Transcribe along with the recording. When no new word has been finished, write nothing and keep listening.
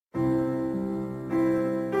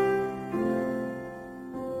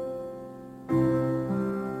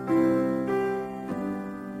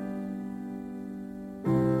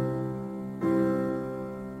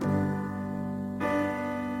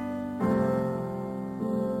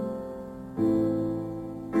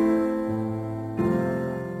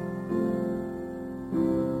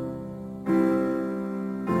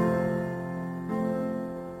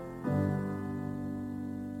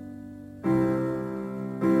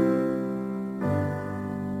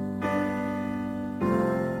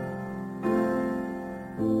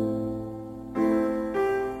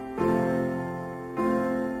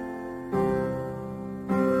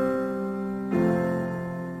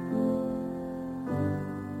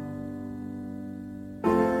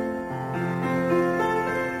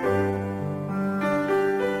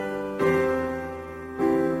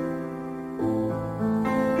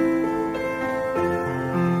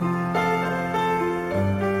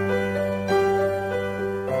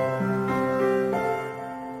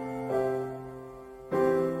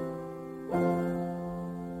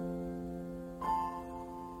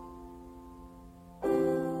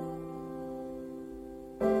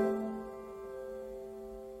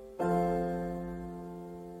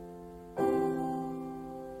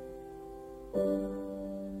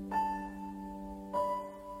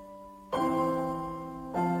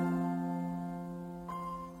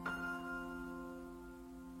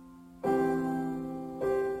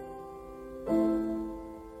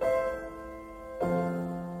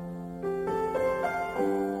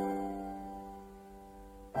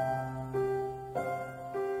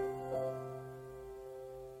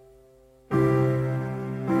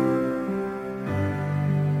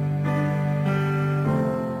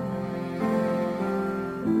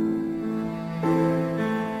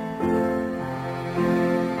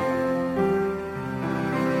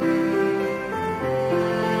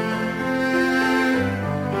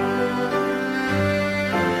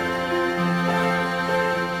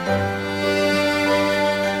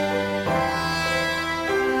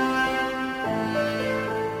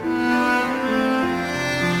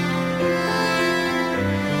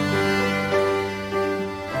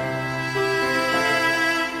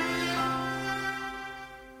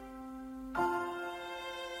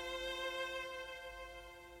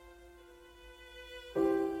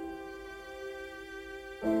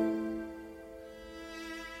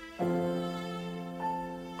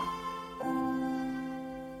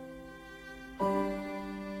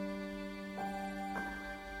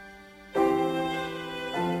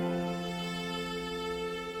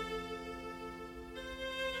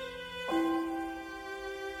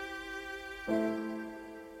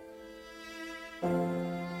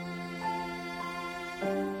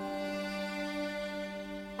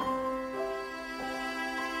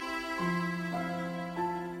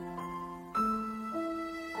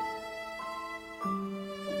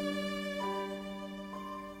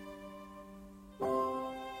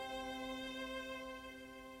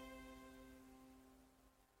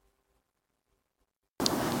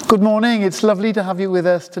Good morning, it's lovely to have you with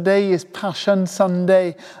us. Today is Passion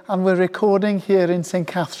Sunday and we're recording here in St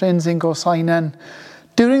Catherine's in Gorseinon.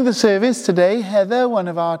 During the service today, Heather, one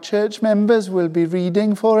of our church members, will be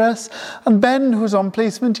reading for us, and Ben, who's on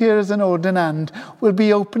placement here as an ordinand, will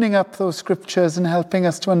be opening up those scriptures and helping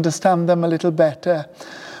us to understand them a little better.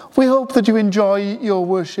 We hope that you enjoy your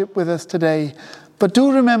worship with us today, but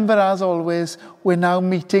do remember, as always, we're now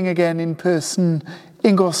meeting again in person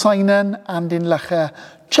in Gorseinon and in Lacher.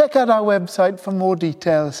 Check out our website for more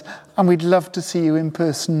details, and we'd love to see you in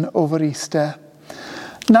person over Easter.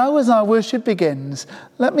 Now, as our worship begins,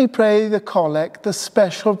 let me pray the collect, the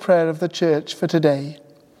special prayer of the Church for today.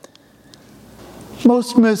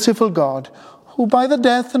 Most merciful God, who by the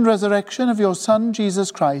death and resurrection of your Son, Jesus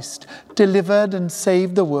Christ, delivered and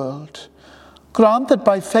saved the world, grant that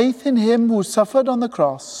by faith in him who suffered on the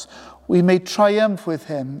cross, we may triumph with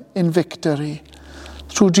him in victory.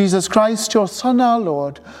 Through Jesus Christ, your Son, our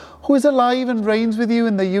Lord, who is alive and reigns with you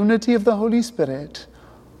in the unity of the Holy Spirit,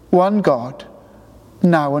 one God,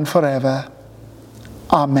 now and forever.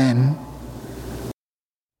 Amen.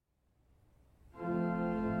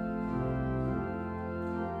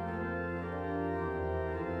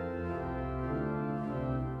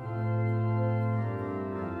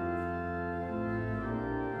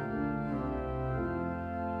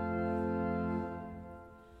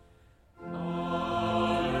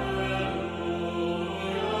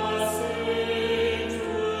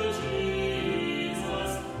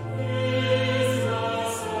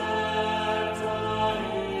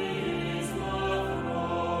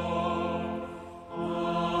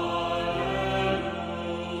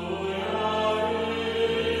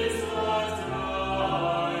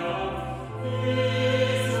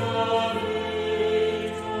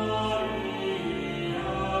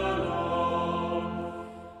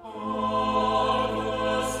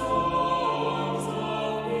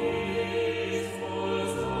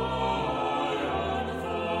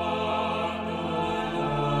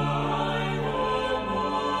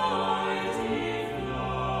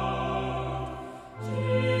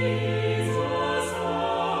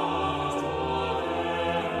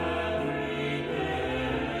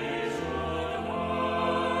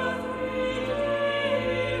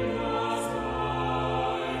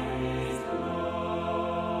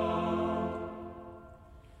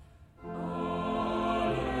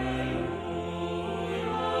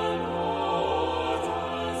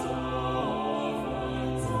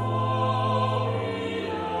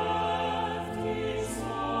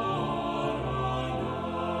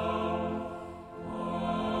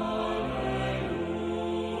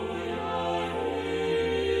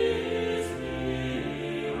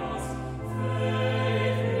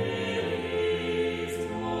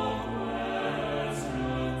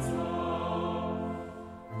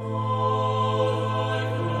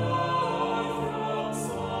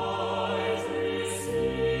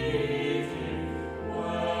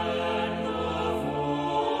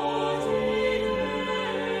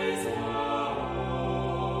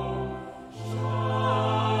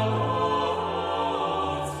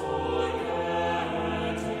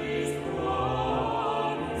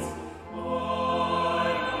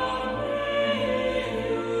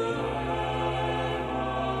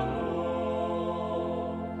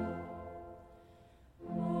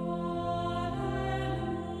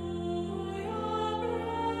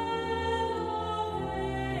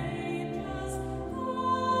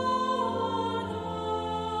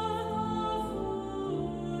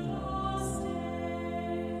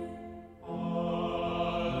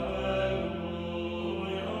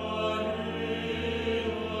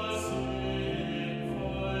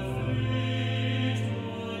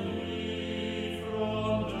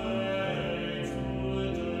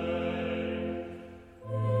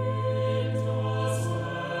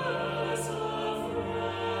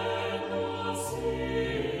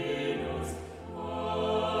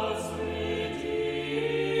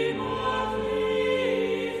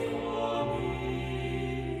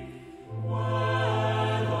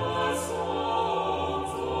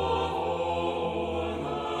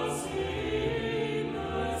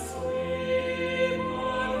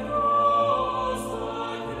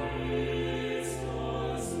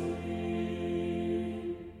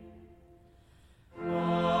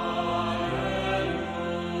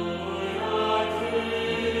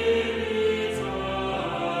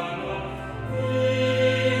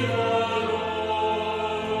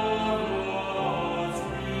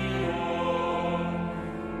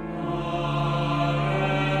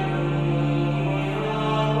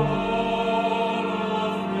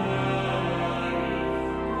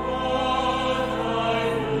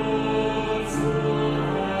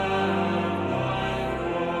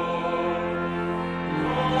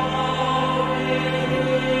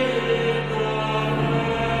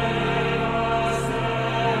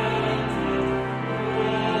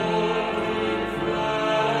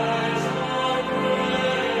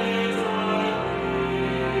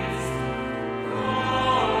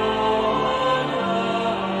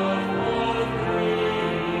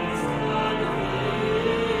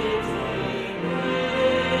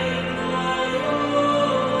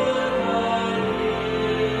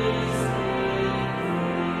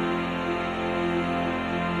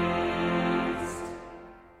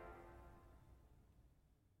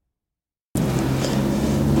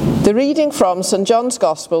 The reading from St. John's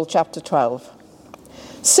Gospel, chapter 12.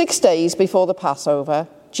 6 days before the Passover,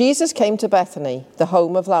 Jesus came to Bethany, the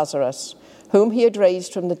home of Lazarus, whom he had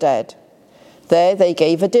raised from the dead. There they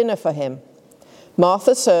gave a dinner for him.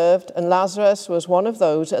 Martha served, and Lazarus was one of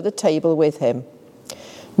those at the table with him.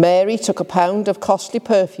 Mary took a pound of costly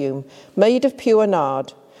perfume made of pure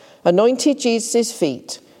nard, anointed Jesus'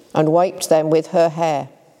 feet, and wiped them with her hair.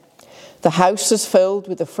 The house was filled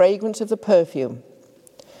with the fragrance of the perfume.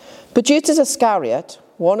 But Judas Iscariot,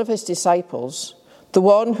 one of his disciples, the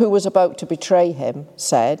one who was about to betray him,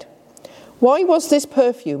 said, "Why was this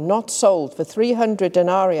perfume not sold for 300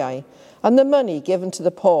 denarii and the money given to the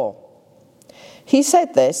poor?" He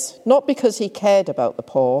said this not because he cared about the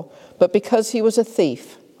poor, but because he was a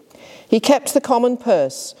thief. He kept the common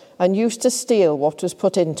purse and used to steal what was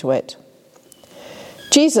put into it.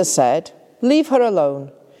 Jesus said, "Leave her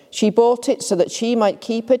alone. She bought it so that she might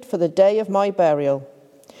keep it for the day of my burial.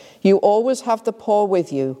 You always have the poor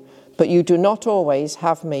with you, but you do not always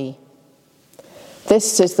have me."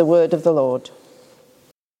 This is the word of the Lord.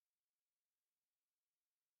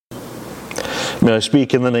 May I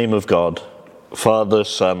speak in the name of God, Father,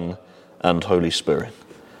 Son, and Holy Spirit.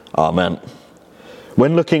 Amen.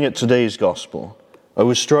 When looking at today's Gospel, I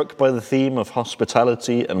was struck by the theme of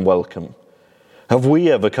hospitality and welcome. Have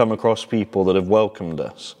we ever come across people that have welcomed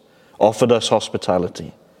us, offered us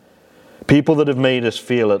hospitality? People that have made us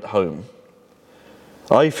feel at home?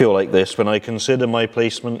 I feel like this when I consider my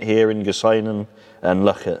placement here in Gosainen and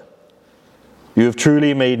Luchet. You have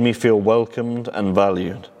truly made me feel welcomed and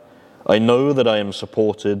valued. I know that I am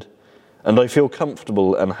supported, and I feel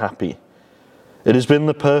comfortable and happy. It has been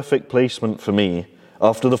the perfect placement for me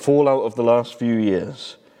after the fallout of the last few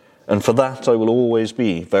years, and for that I will always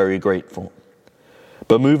be very grateful.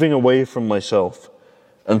 But moving away from myself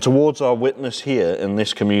and towards our witness here in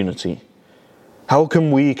this community, how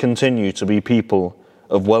can we continue to be people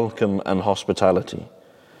of welcome and hospitality,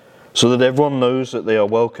 so that everyone knows that they are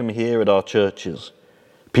welcome here at our churches,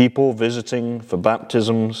 people visiting for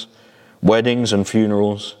baptisms, weddings and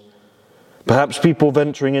funerals, perhaps people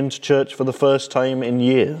venturing into church for the first time in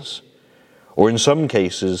years, or in some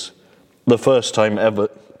cases, the first time ever?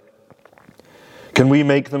 Can we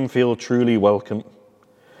make them feel truly welcome?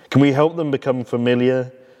 Can we help them become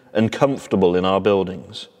familiar and comfortable in our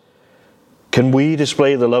buildings? Can we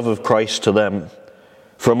display the love of Christ to them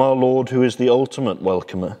from our Lord, who is the ultimate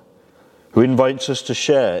welcomer, who invites us to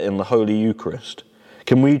share in the Holy Eucharist?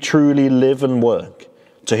 Can we truly live and work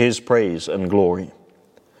to his praise and glory?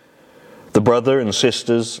 The brother and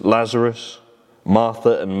sisters, Lazarus,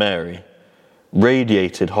 Martha and Mary,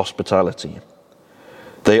 radiated hospitality.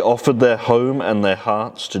 They offered their home and their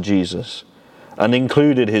hearts to Jesus and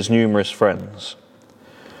included his numerous friends.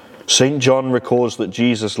 St. John records that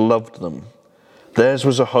Jesus loved them. Theirs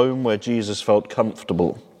was a home where Jesus felt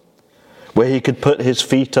comfortable, where he could put his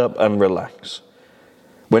feet up and relax.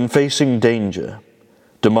 When facing danger,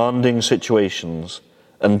 demanding situations,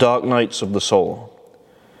 and dark nights of the soul,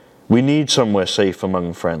 we need somewhere safe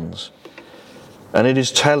among friends. And it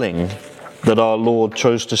is telling that our Lord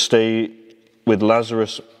chose to stay with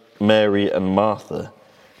Lazarus, Mary, and Martha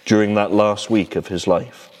during that last week of his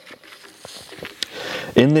life.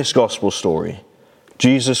 In this gospel story,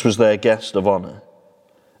 Jesus was their guest of honor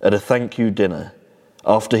at a thank you dinner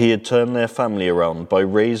after he had turned their family around by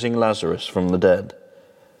raising Lazarus from the dead.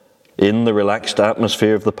 In the relaxed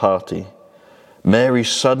atmosphere of the party, Mary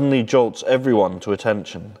suddenly jolts everyone to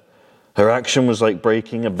attention. Her action was like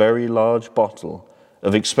breaking a very large bottle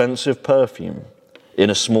of expensive perfume in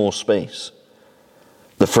a small space.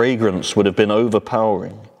 The fragrance would have been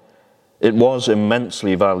overpowering. It was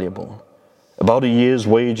immensely valuable, about a year's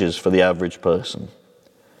wages for the average person.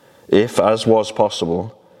 If, as was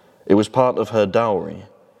possible, it was part of her dowry,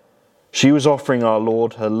 she was offering our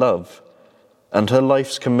Lord her love and her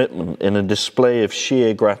life's commitment in a display of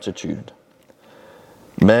sheer gratitude.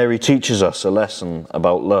 Mary teaches us a lesson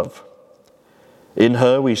about love. In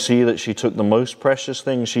her we see that she took the most precious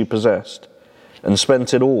thing she possessed and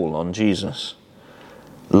spent it all on Jesus.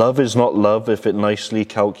 Love is not love if it nicely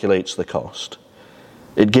calculates the cost.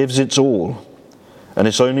 It gives its all, and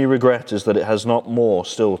its only regret is that it has not more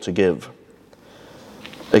still to give.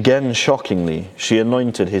 Again, shockingly, she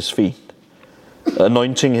anointed his feet.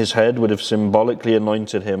 Anointing his head would have symbolically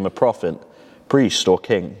anointed him a prophet, priest, or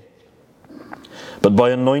king. But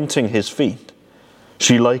by anointing his feet,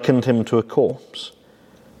 she likened him to a corpse,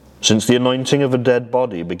 since the anointing of a dead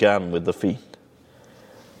body began with the feet.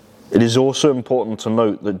 It is also important to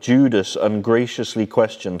note that Judas ungraciously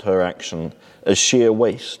questioned her action as sheer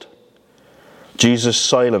waste. Jesus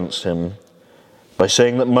silenced him by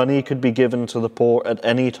saying that money could be given to the poor at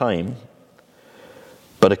any time,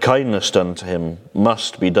 but a kindness done to him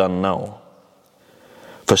must be done now,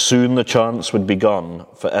 for soon the chance would be gone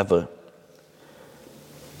forever.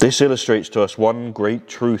 This illustrates to us one great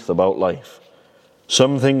truth about life.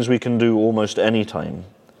 Some things we can do almost any time,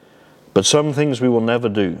 but some things we will never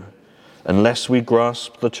do unless we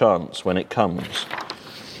grasp the chance when it comes.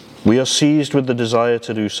 We are seized with the desire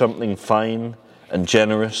to do something fine and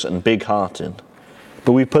generous and big-hearted,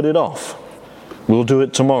 but we put it off. We'll do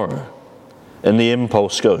it tomorrow, and the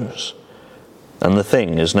impulse goes, and the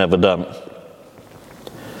thing is never done.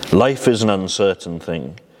 Life is an uncertain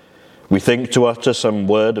thing. We think to utter some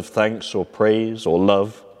word of thanks or praise or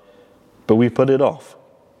love, but we put it off,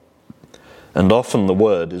 and often the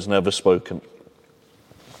word is never spoken.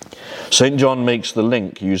 St. John makes the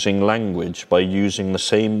link using language by using the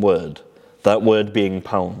same word, that word being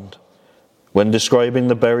pound, when describing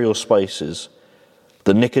the burial spices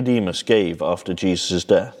that Nicodemus gave after Jesus'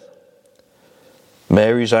 death.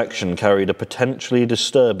 Mary's action carried a potentially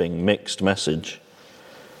disturbing mixed message,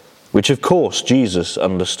 which of course Jesus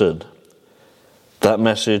understood. That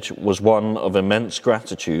message was one of immense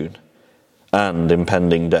gratitude and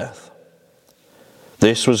impending death.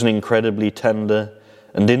 This was an incredibly tender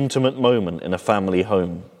and intimate moment in a family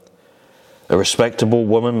home. A respectable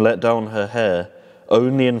woman let down her hair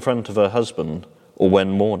only in front of her husband or when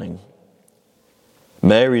mourning.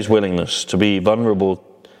 Mary's willingness to be vulnerable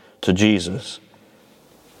to Jesus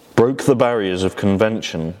broke the barriers of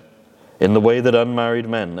convention in the way that unmarried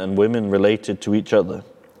men and women related to each other,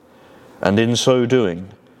 and in so doing,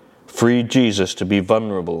 freed Jesus to be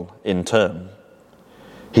vulnerable in turn.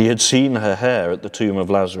 He had seen her hair at the tomb of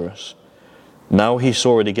Lazarus. Now he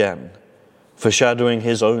saw it again, foreshadowing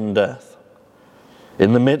his own death.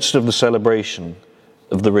 In the midst of the celebration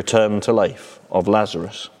of the return to life of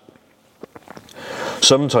Lazarus,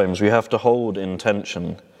 sometimes we have to hold in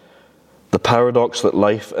tension the paradox that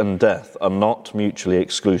life and death are not mutually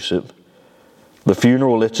exclusive. The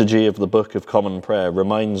funeral liturgy of the Book of Common Prayer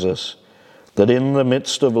reminds us that in the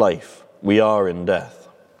midst of life, we are in death.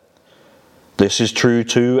 This is true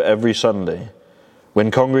too every Sunday,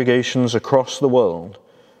 when congregations across the world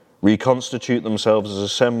reconstitute themselves as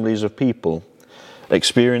assemblies of people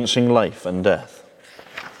experiencing life and death.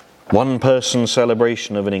 One person's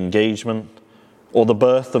celebration of an engagement or the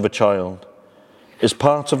birth of a child is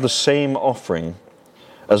part of the same offering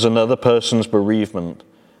as another person's bereavement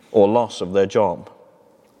or loss of their job.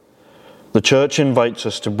 The Church invites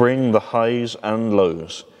us to bring the highs and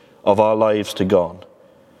lows of our lives to God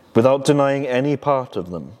without denying any part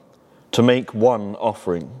of them, to make one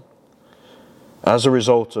offering. As a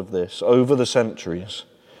result of this, over the centuries,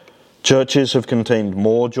 churches have contained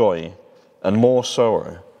more joy and more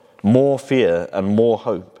sorrow, more fear and more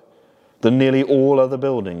hope than nearly all other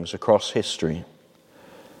buildings across history.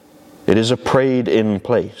 It is a prayed-in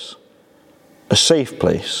place, a safe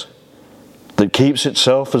place that keeps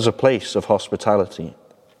itself as a place of hospitality,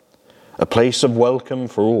 a place of welcome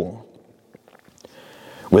for all,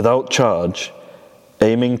 without charge,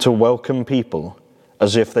 aiming to welcome people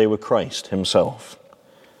as if they were Christ himself.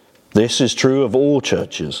 This is true of all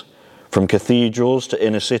churches, from cathedrals to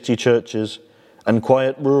inner city churches and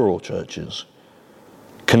quiet rural churches.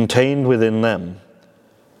 Contained within them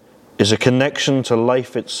is a connection to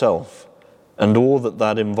life itself and all that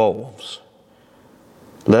that involves.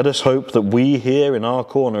 Let us hope that we here in our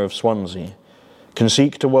corner of Swansea can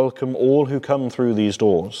seek to welcome all who come through these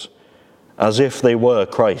doors as if they were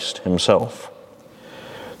Christ himself.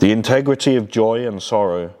 The integrity of joy and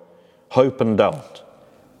sorrow, hope and doubt,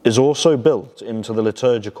 is also built into the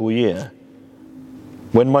liturgical year.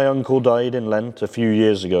 When my uncle died in Lent a few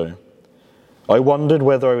years ago, I wondered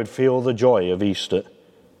whether I would feel the joy of Easter.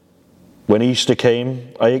 When Easter came,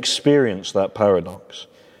 I experienced that paradox,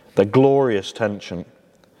 that glorious tension,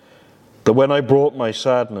 that when I brought my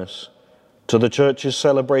sadness to the Church's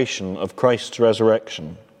celebration of Christ's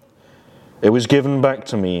resurrection, it was given back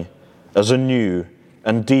to me as a new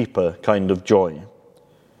and deeper kind of joy.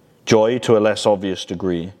 Joy to a less obvious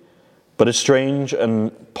degree, but a strange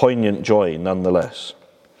and poignant joy nonetheless.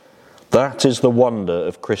 That is the wonder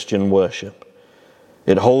of Christian worship.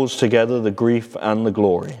 It holds together the grief and the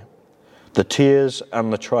glory, the tears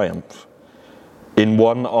and the triumph, in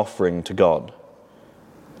one offering to God,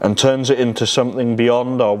 and turns it into something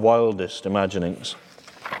beyond our wildest imaginings.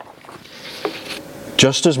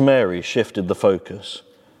 Just as Mary shifted the focus,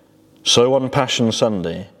 so on Passion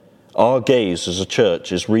Sunday, our gaze as a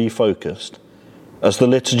church is refocused as the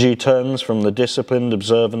liturgy turns from the disciplined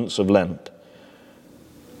observance of Lent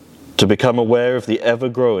to become aware of the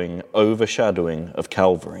ever-growing overshadowing of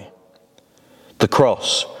Calvary. The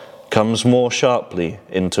cross comes more sharply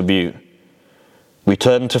into view. We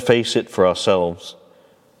turn to face it for ourselves,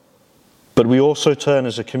 but we also turn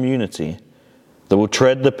as a community that will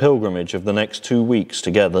tread the pilgrimage of the next 2 weeks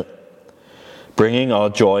together, bringing our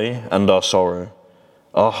joy and our sorrow,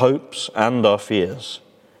 our hopes and our fears,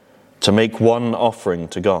 to make one offering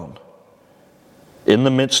to God. In the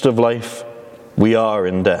midst of life, we are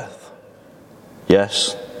in death.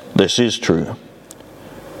 Yes, this is true.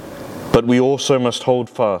 But we also must hold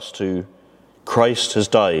fast to Christ has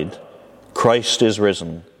died, Christ is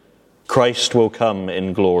risen, Christ will come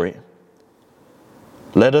in glory.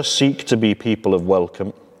 Let us seek to be people of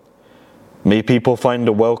welcome. May people find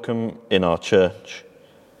a welcome in our church,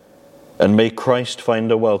 and may Christ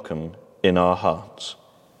find a welcome in our hearts.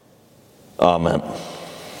 Amen.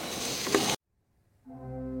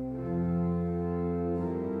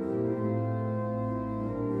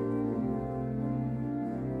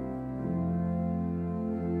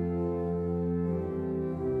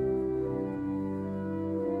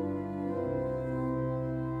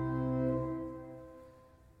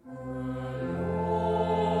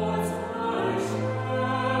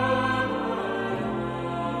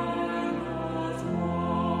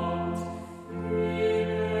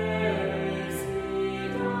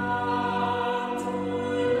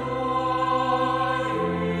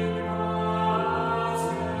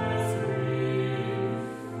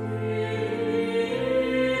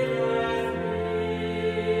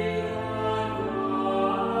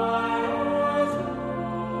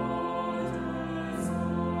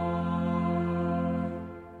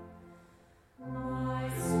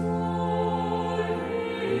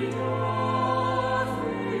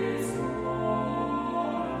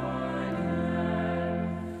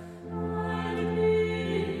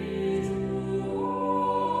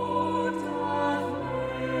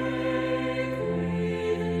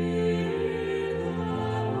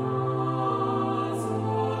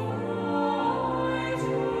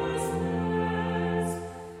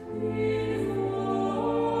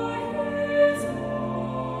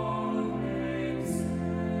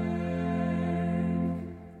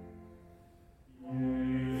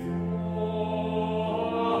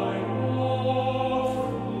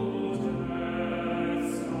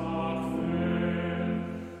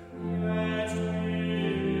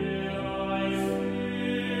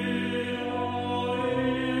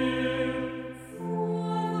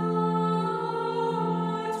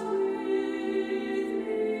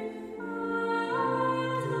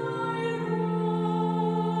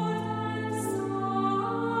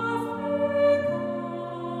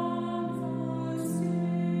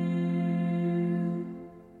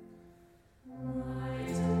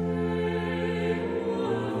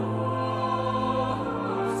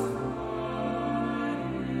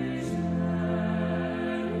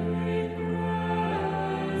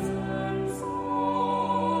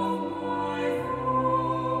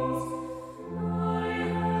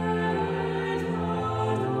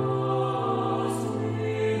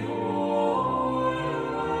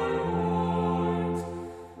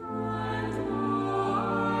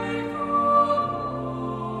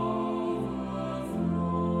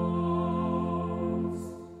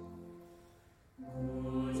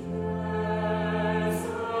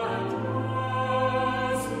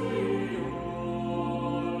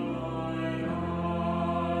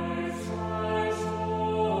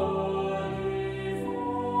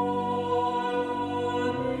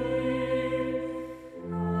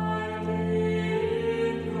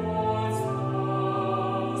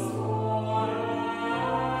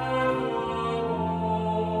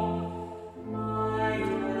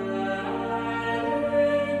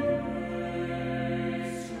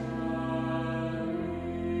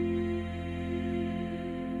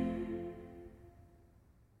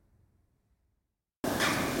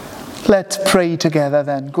 Let's pray together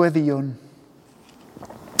then. Gwyddwn.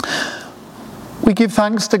 We give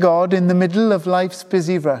thanks to God in the middle of life's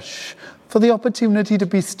busy rush for the opportunity to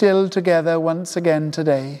be still together once again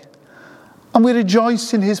today. And we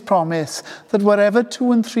rejoice in his promise that wherever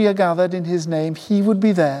 2 and 3 are gathered in his name, he would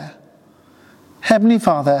be there. Heavenly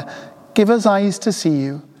Father, give us eyes to see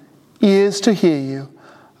you, ears to hear you,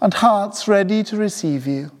 and hearts ready to receive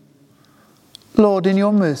you. Lord, in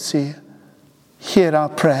your mercy, hear our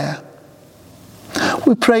prayer.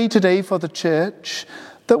 We pray today for the church,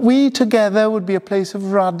 that we together would be a place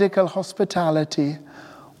of radical hospitality,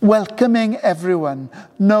 welcoming everyone,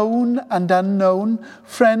 known and unknown,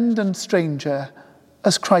 friend and stranger,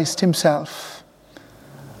 as Christ himself.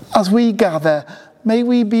 As we gather, may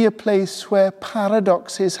we be a place where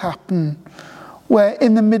paradoxes happen, where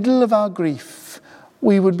in the middle of our grief,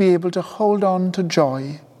 we would be able to hold on to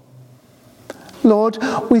joy. Lord,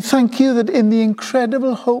 we thank you that in the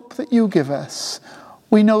incredible hope that you give us,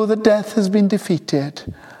 we know that death has been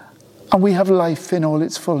defeated and we have life in all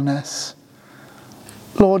its fullness.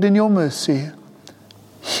 Lord, in your mercy,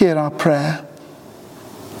 hear our prayer.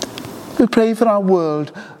 We pray for our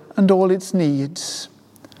world and all its needs.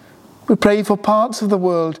 We pray for parts of the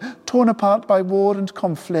world torn apart by war and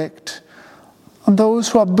conflict, and those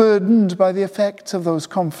who are burdened by the effects of those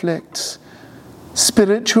conflicts,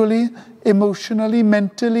 spiritually, emotionally,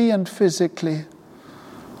 mentally, and physically.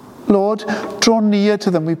 Lord, draw near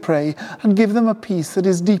to them, we pray, and give them a peace that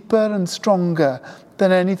is deeper and stronger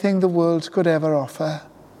than anything the world could ever offer.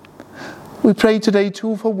 We pray today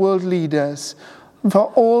too for world leaders and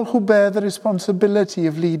for all who bear the responsibility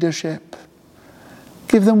of leadership.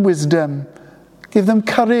 Give them wisdom, give them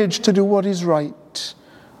courage to do what is right,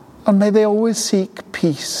 and may they always seek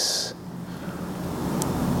peace.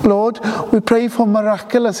 Lord, we pray for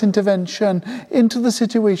miraculous intervention into the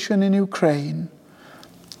situation in Ukraine.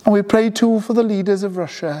 And we pray too for the leaders of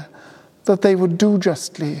Russia, that they would do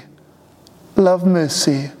justly, love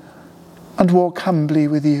mercy, and walk humbly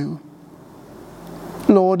with you.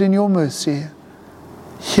 Lord, in your mercy,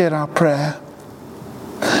 hear our prayer.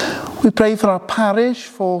 We pray for our parish,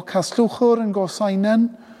 for Caslwchwr and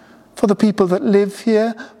Gorsainon, for the people that live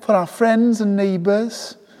here, for our friends and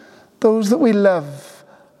neighbours, those that we love,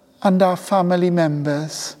 and our family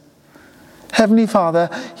members. Heavenly Father,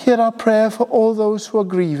 hear our prayer for all those who are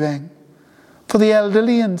grieving, for the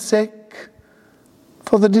elderly and sick,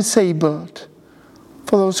 for the disabled,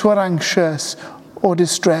 for those who are anxious or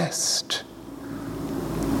distressed.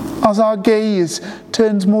 As our gaze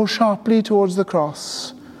turns more sharply towards the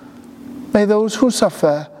cross, may those who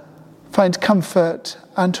suffer find comfort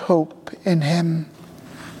and hope in him.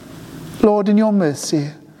 Lord, in your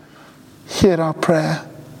mercy, hear our prayer.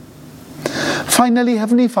 Finally,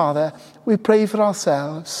 Heavenly Father, we pray for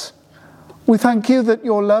ourselves. We thank you that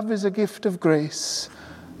your love is a gift of grace,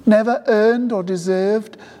 never earned or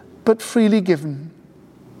deserved, but freely given.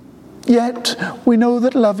 Yet we know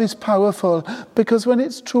that love is powerful because when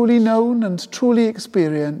it's truly known and truly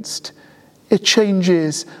experienced, it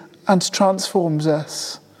changes and transforms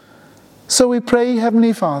us. So we pray,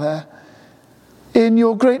 Heavenly Father, in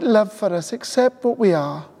your great love for us, accept what we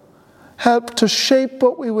are, help to shape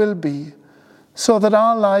what we will be, so that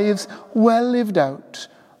our lives, well lived out,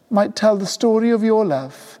 might tell the story of your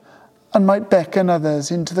love and might beckon others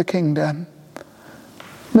into the kingdom.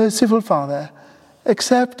 Merciful Father,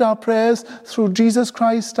 accept our prayers through Jesus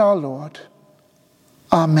Christ our Lord.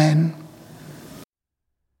 Amen.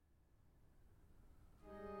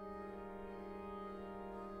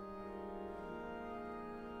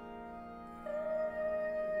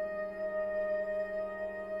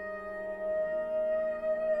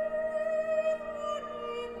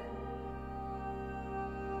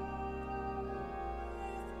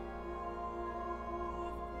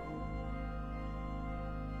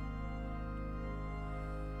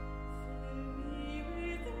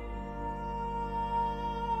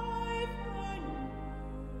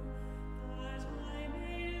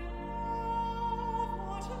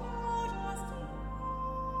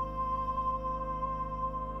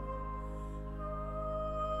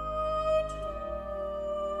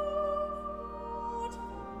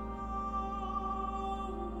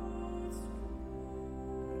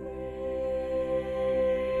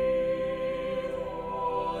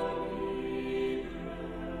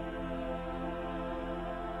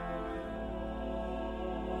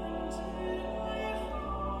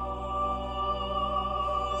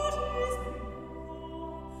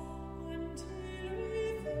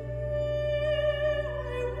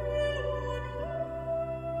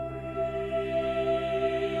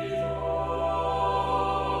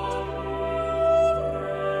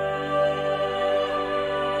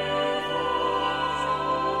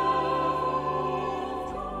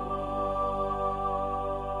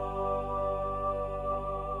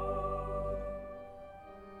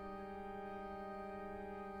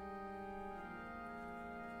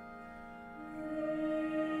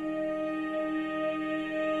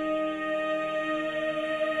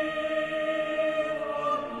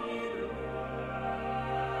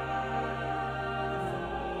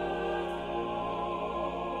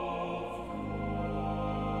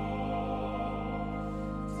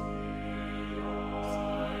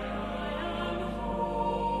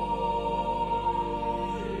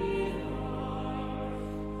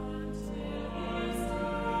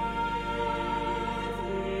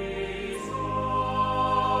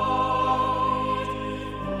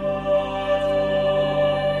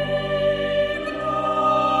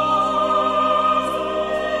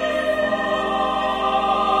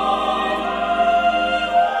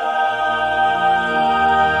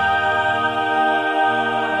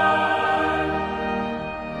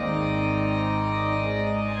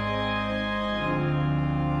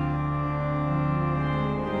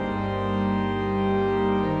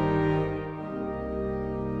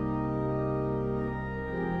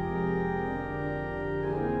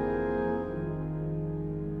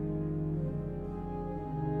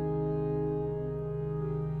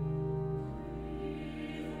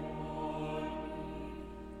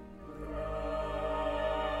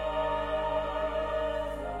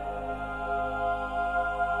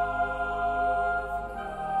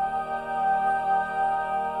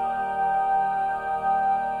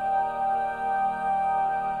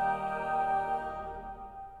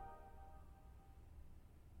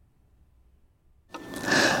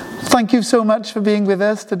 Thank you so much for being with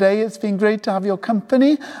us today. It's been great to have your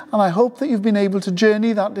company, and I hope that you've been able to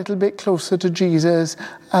journey that little bit closer to Jesus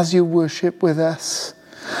as you worship with us.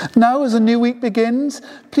 Now, as a new week begins,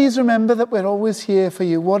 please remember that we're always here for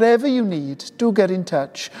you. Whatever you need, do get in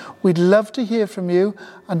touch. We'd love to hear from you,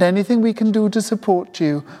 and anything we can do to support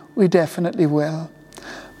you, we definitely will.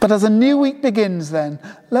 But as a new week begins then,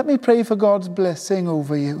 let me pray for God's blessing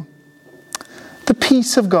over you. The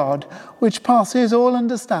peace of God, which passes all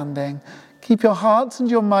understanding, keep your hearts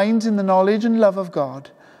and your minds in the knowledge and love of God,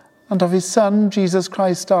 and of his Son, Jesus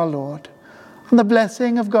Christ our Lord. And the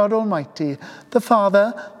blessing of God Almighty, the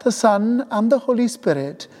Father, the Son, and the Holy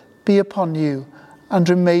Spirit be upon you and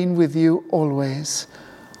remain with you always.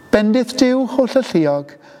 Bendith Duw holl y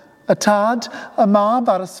lluog, y tad, y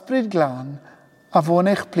mab a'r ysbryd glân, a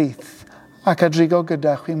fo'n eich plith, ac a drigo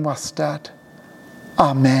gyda chi'n wastad.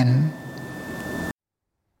 Amen.